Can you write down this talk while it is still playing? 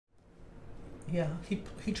Yeah,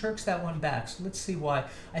 he jerks that one back. So let's see why.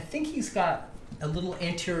 I think he's got a little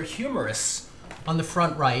anterior humerus on the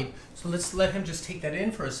front right. So let's let him just take that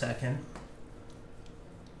in for a second.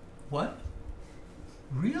 What?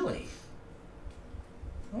 Really?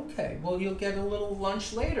 Okay, well, you'll get a little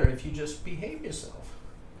lunch later if you just behave yourself.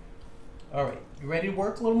 All right, you ready to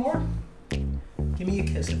work a little more? Give me a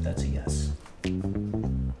kiss if that's a yes.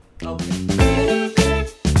 Okay.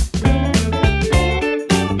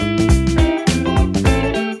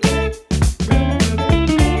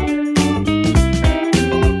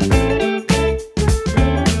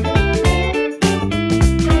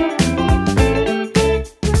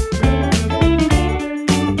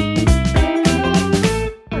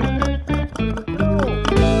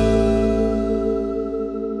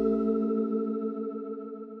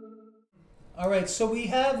 So we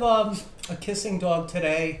have a kissing dog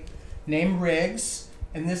today named Riggs,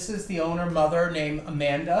 and this is the owner mother named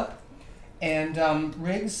Amanda. And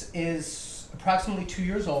Riggs is approximately 2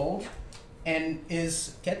 years old and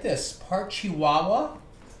is, get this, part Chihuahua,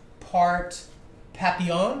 part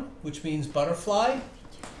Papillon, which means butterfly.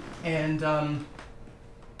 And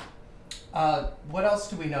what else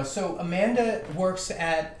do we know? So Amanda works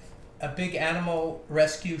at a big animal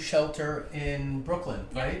rescue shelter in Brooklyn,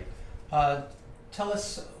 right? Tell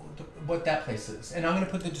us what that place is. And I'm going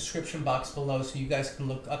to put the description box below so you guys can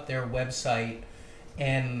look up their website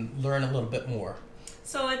and learn a little bit more.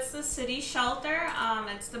 So it's the city shelter.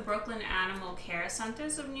 It's the Brooklyn Animal Care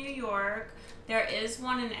Centers of New York. There is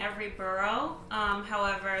one in every borough.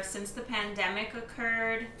 However, since the pandemic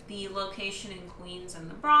occurred, the location in Queens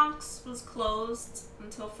and the Bronx was closed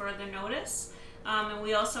until further notice. And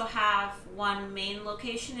we also have one main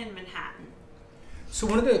location in Manhattan. So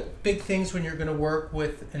one of the big things when you're going to work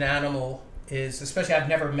with an animal is, especially I've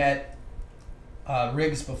never met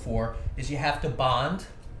Riggs before, is you have to bond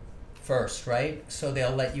first, right? So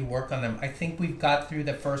they'll let you work on them. I think we've got through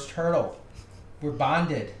the first hurdle. We're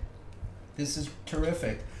bonded. This is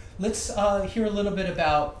terrific. Let's hear a little bit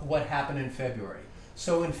about what happened in February.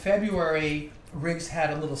 So in February, Riggs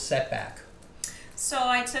had a little setback. So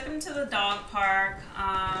I took him to the dog park.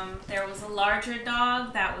 There was a larger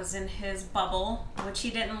dog that was in his bubble, which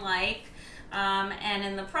he didn't like. And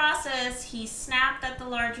in the process, he snapped at the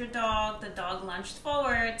larger dog. The dog lunged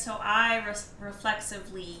forward, so I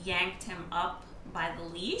reflexively yanked him up by the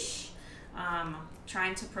leash,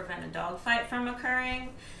 trying to prevent a dog fight from occurring.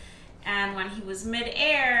 And when he was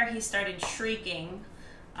midair, he started shrieking.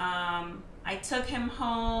 I took him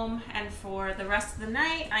home, and for the rest of the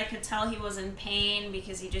night, I could tell he was in pain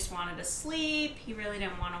because he just wanted to sleep. He really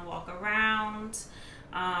didn't want to walk around.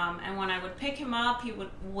 And when I would pick him up, he would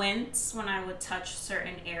wince when I would touch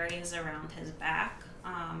certain areas around his back.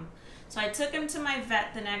 So I took him to my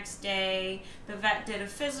vet the next day. The vet did a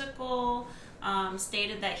physical,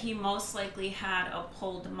 stated that he most likely had a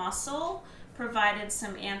pulled muscle, provided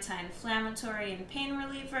some anti-inflammatory and pain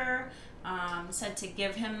reliever, said to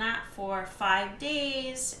give him that for 5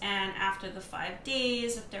 days, and after the 5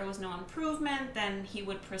 days, if there was no improvement, then he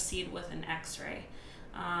would proceed with an x-ray.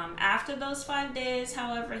 After those 5 days,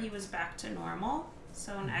 however, he was back to normal,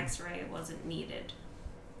 so an x-ray wasn't needed.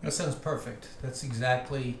 That sounds perfect. That's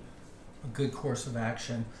exactly a good course of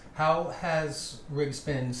action. How has Riggs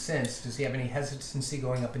been since? Does he have any hesitancy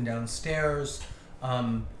going up and down stairs,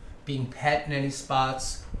 being pet in any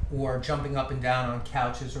spots, or jumping up and down on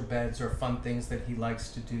couches or beds, or fun things that he likes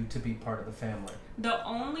to do to be part of the family? The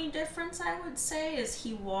only difference I would say is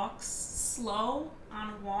he walks slow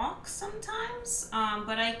on walks sometimes,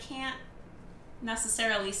 but I can't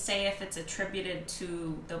necessarily say if it's attributed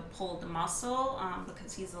to the pulled muscle,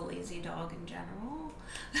 because he's a lazy dog in general.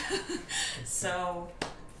 So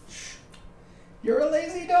you're a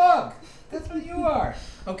lazy dog. That's what you are.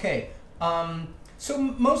 Okay. So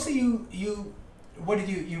mostly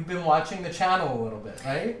you've been watching the channel a little bit,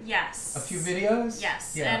 right? Yes. A few videos?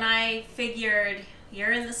 Yes. Yeah. And I figured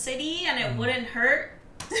you're in the city and it wouldn't hurt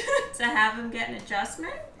to have him get an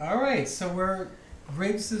adjustment. All right. So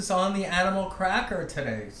Riggs is on the animal cracker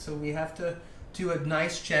today. So we have to do a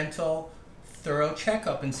nice, gentle, thorough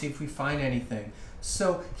checkup and see if we find anything.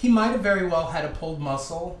 So he might have very well had a pulled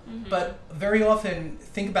muscle, but very often,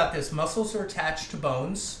 think about this, muscles are attached to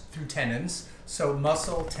bones through tendons. So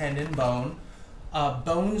muscle, tendon, bone.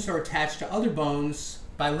 Bones are attached to other bones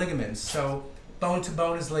by ligaments. So bone to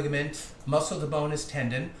bone is ligament, muscle to bone is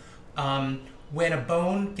tendon. When a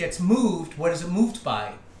bone gets moved, what is it moved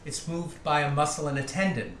by? It's moved by a muscle and a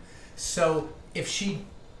tendon. So if she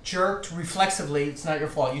jerked reflexively, it's not your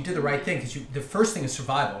fault. You did the right thing because the first thing is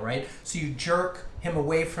survival, right? So you jerk him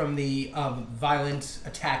away from the violent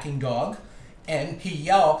attacking dog, and he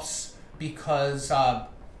yelps because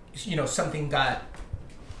something got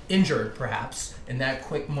injured perhaps in that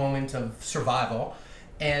quick moment of survival,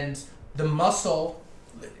 and the muscle,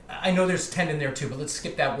 I know there's tendon there too, but let's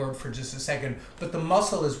skip that word for just a second, but the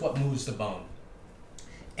muscle is what moves the bone.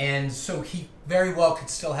 And so he very well could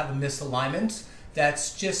still have a misalignment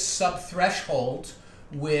that's just sub-threshold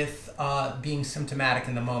with being symptomatic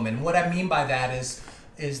in the moment. And what I mean by that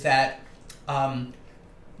is that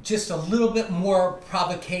just a little bit more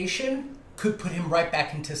provocation could put him right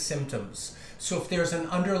back into symptoms. So if there's an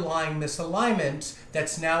underlying misalignment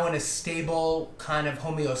that's now in a stable kind of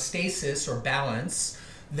homeostasis or balance,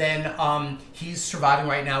 then he's surviving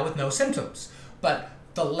right now with no symptoms. But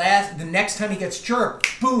the next time he gets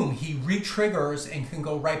jerked, boom, he re-triggers and can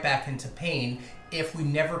go right back into pain if we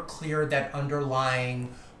never clear that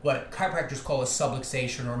underlying, what chiropractors call a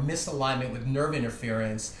subluxation or misalignment with nerve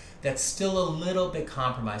interference that's still a little bit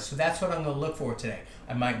compromised. So that's what I'm going to look for today.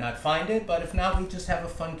 I might not find it, but if not, we just have a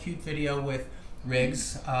fun, cute video with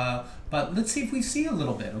Riggs. But let's see if we see a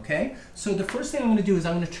little bit, okay? So the first thing I'm going to do is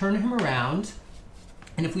I'm going to turn him around,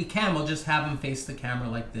 and if we can, we'll just have him face the camera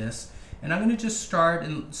like this. And I'm going to just start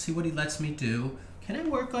and see what he lets me do. Can I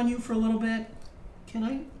work on you for a little bit? Can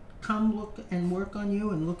I come look and work on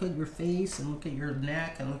you and look at your face and look at your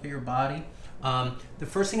neck and look at your body? The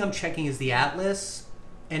first thing I'm checking is the atlas.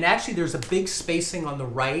 And actually there's a big spacing on the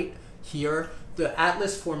right here. The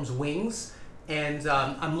atlas forms wings. And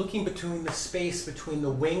I'm looking between the space between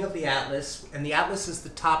the wing of the atlas, and the atlas is the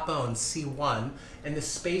top bone, C1, and the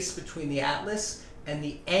space between the atlas and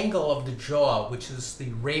the angle of the jaw, which is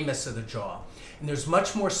the ramus of the jaw. And there's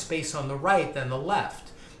much more space on the right than the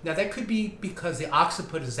left. Now that could be because the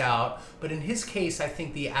occiput is out, but in his case, I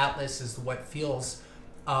think the atlas is what feels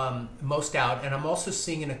most out. And I'm also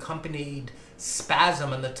seeing an accompanied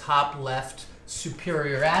spasm on the top left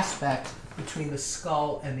superior aspect between the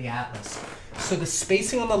skull and the atlas. So the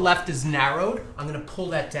spacing on the left is narrowed. I'm going to pull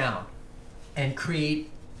that down and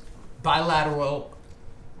create bilateral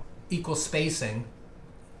equal spacing.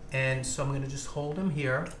 And so I'm going to just hold him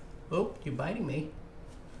here. Oh, you're biting me.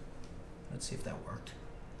 Let's see if that worked.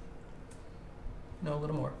 No, a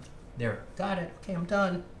little more. There, got it. Okay, I'm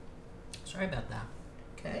done. Sorry about that.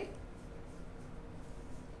 Okay.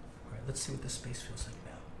 All right, let's see what the space feels like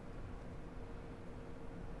now.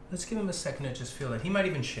 Let's give him a second to just feel it. He might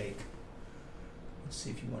even shake. Let's see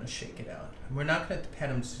if you want to shake it out. And we're not going to pet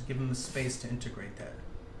him, just give him the space to integrate that.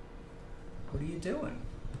 What are you doing?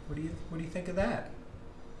 What do you think of that?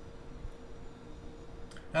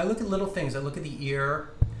 Now I look at little things. I look at the ear.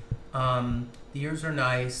 The ears are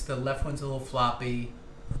nice. The left one's a little floppy.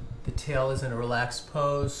 The tail is in a relaxed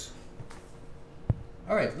pose.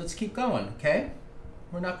 All right, let's keep going, okay?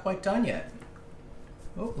 We're not quite done yet.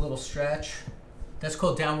 Oh, a little stretch. That's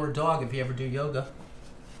called downward dog if you ever do yoga.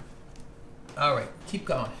 All right, keep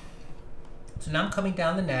going. So now I'm coming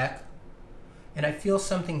down the neck, and I feel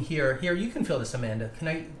something here. Here, you can feel this, Amanda. Can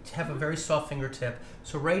I have a very soft fingertip?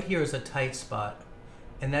 So right here is a tight spot,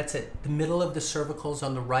 and that's it. The middle of the cervicals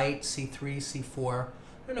on the right, C3, C4.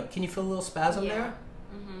 I don't know, can you feel a little spasm there?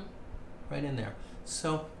 Mm-hmm. Right in there.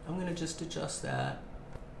 So I'm gonna just adjust that.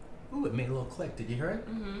 Ooh, it made a little click. Did you hear it?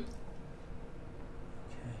 Mm-hmm.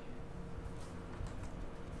 Okay.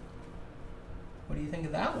 What do you think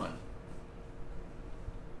of that one?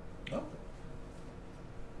 Oh.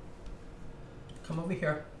 Come over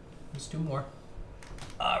here. Let's do more.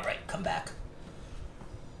 All right, come back.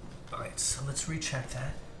 All right, so let's recheck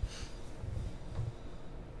that.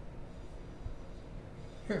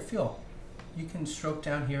 Here, feel. You can stroke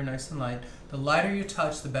down here nice and light. The lighter you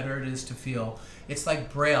touch, the better it is to feel. It's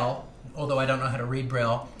like Braille, although I don't know how to read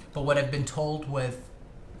Braille, but what I've been told with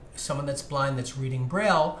someone that's blind that's reading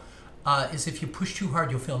Braille is if you push too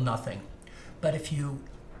hard, you'll feel nothing. But if you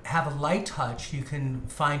have a light touch, you can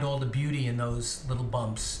find all the beauty in those little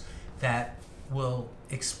bumps that will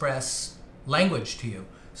express language to you.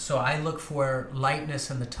 So I look for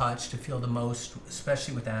lightness in the touch to feel the most,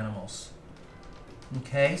 especially with animals.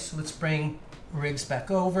 Okay, so let's bring Riggs back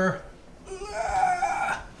over.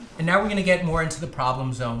 And now we're going to get more into the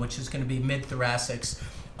problem zone, which is going to be mid-thoracics,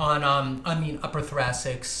 upper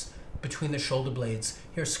thoracics, between the shoulder blades.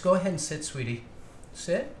 Here, so go ahead and sit, sweetie.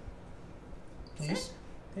 Sit. Please.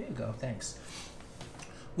 There you go, thanks.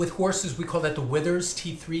 With horses, we call that the withers,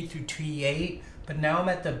 T3 through T8. But now I'm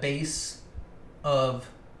at the base of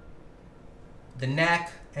the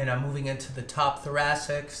neck, and I'm moving into the top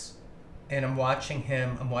thoracics. And I'm watching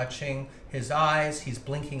him, I'm watching his eyes. He's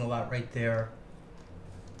blinking a lot right there.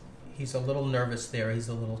 He's a little nervous there, he's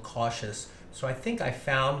a little cautious. So I think I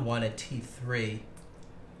found one at T3.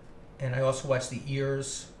 And I also watch the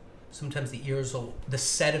ears. Sometimes the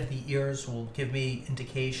set of the ears will give me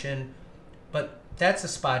indication. But that's a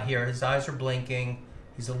spot here. His eyes are blinking.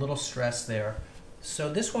 He's a little stressed there.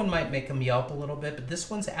 So this one might make him yelp a little bit, but this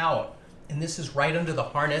one's out. And this is right under the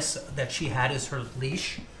harness that she had as her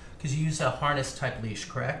leash, because you use a harness type leash,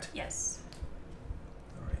 correct? Yes.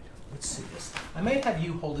 All right, let's see this. I might have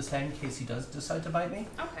you hold his head in case he does decide to bite me.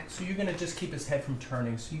 Okay. So you're gonna just keep his head from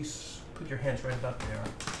turning. So you put your hands right about there.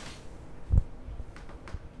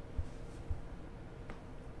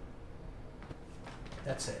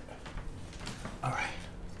 That's it. All right.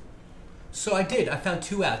 So I found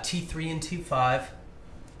 2 out, T3 and T5.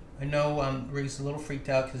 I know Rig's a little freaked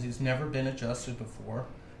out because he's never been adjusted before.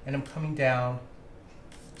 And I'm coming down.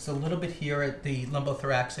 It's a little bit here at the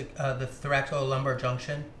lumbothoracic, the thoracolumbar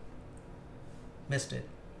junction. Missed it.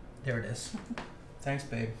 There it is. Thanks,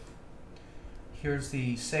 babe. Here's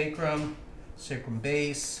the sacrum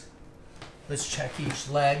base. Let's check each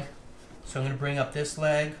leg. So I'm going to bring up this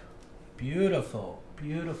leg. Beautiful,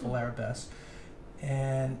 beautiful arabesque.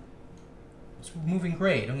 And it's moving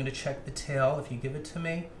great. I'm going to check the tail if you give it to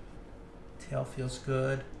me. Tail feels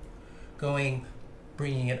good.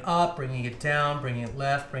 Bringing it up, bringing it down, bringing it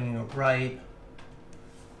left, bringing it right.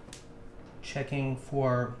 Checking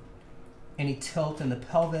for any tilt in the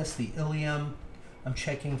pelvis, the ilium. I'm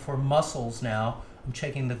checking for muscles now. I'm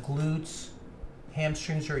checking the glutes.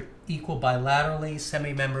 Hamstrings are equal bilaterally.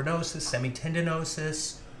 Semimembranosus,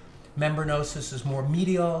 semitendinosus. Membranosus is more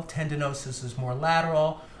medial. Tendinosus is more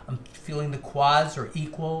lateral. I'm feeling the quads are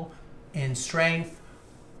equal in strength.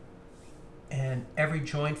 And every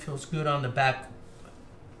joint feels good on the back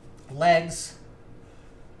legs.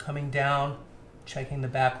 Coming down, checking the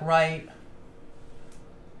back right.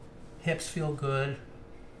 Hips feel good.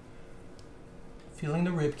 Feeling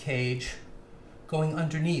the rib cage. Going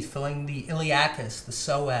underneath, feeling the iliacus, the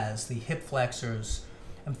psoas, the hip flexors.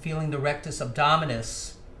 I'm feeling the rectus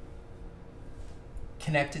abdominis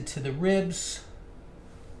connected to the ribs.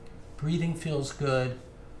 Breathing feels good.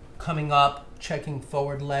 Coming up, checking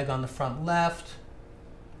forward leg on the front left.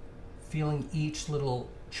 Feeling each little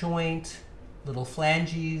joint, little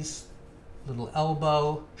phalanges, little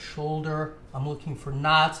elbow, shoulder. I'm looking for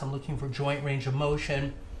knots. I'm looking for joint range of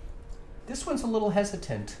motion. This one's a little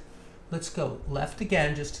hesitant. Let's go left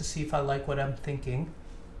again just to see if I like what I'm thinking.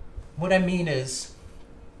 What I mean is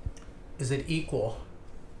it equal?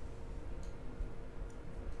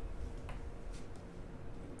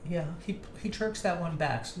 Yeah, he jerks that one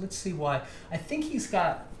back, so let's see why. I think he's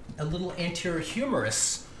got a little anterior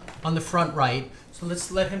humerus on the front right, so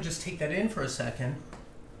let's let him just take that in for a second.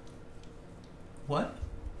 What?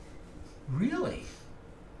 Really?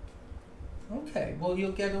 Okay, well,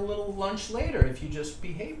 you'll get a little lunch later if you just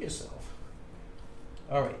behave yourself.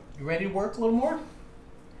 All right, you ready to work a little more?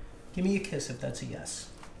 Give me a kiss if that's a yes.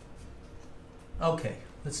 Okay,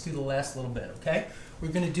 let's do the last little bit, okay? We're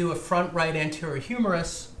going to do a front right anterior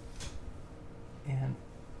humerus. And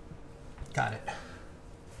got it.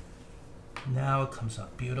 Now it comes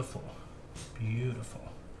up. Beautiful. Beautiful.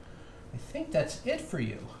 I think that's it for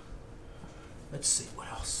you. Let's see what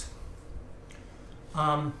else.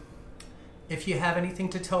 If you have anything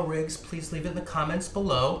to tell Riggs, please leave it in the comments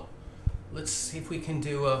below. Let's see if we can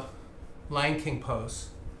do a Lion King pose.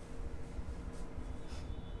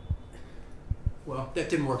 Well, that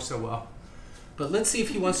didn't work so well. But let's see if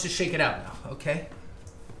he wants to shake it out now, okay?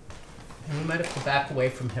 And we might have to back away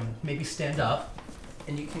from him. Maybe stand up,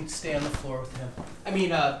 and you can stay on the floor with him. I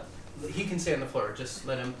mean, he can stay on the floor. Just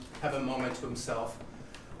let him have a moment to himself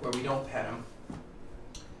where we don't pet him.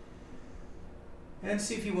 And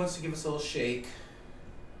see if he wants to give us a little shake.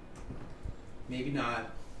 Maybe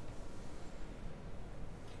not.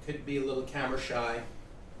 Could be a little camera shy.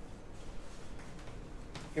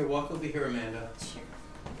 Here, walk over here, Amanda. Sure.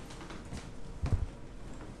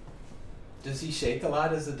 Does he shake a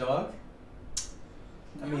lot as a dog?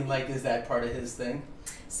 I mean, like, is that part of his thing?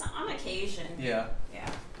 So on occasion. Yeah. Yeah.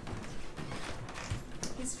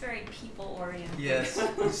 He's very people oriented. Yes,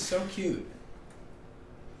 he's so cute.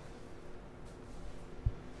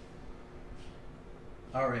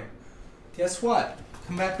 All right. Guess what?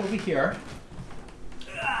 Come back over here.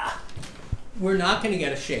 We're not going to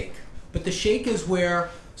get a shake, but the shake is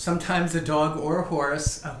where sometimes a dog or a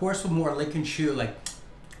horse will more lick and chew, like,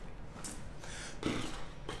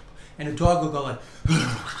 and a dog will go like,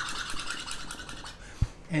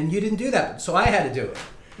 and you didn't do that, so I had to do it.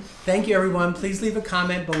 Thank you, everyone. Please leave a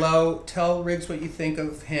comment below. Tell Riggs what you think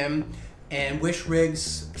of him, and wish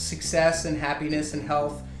Riggs success and happiness and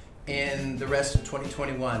health in the rest of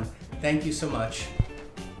 2021. Thank you so much.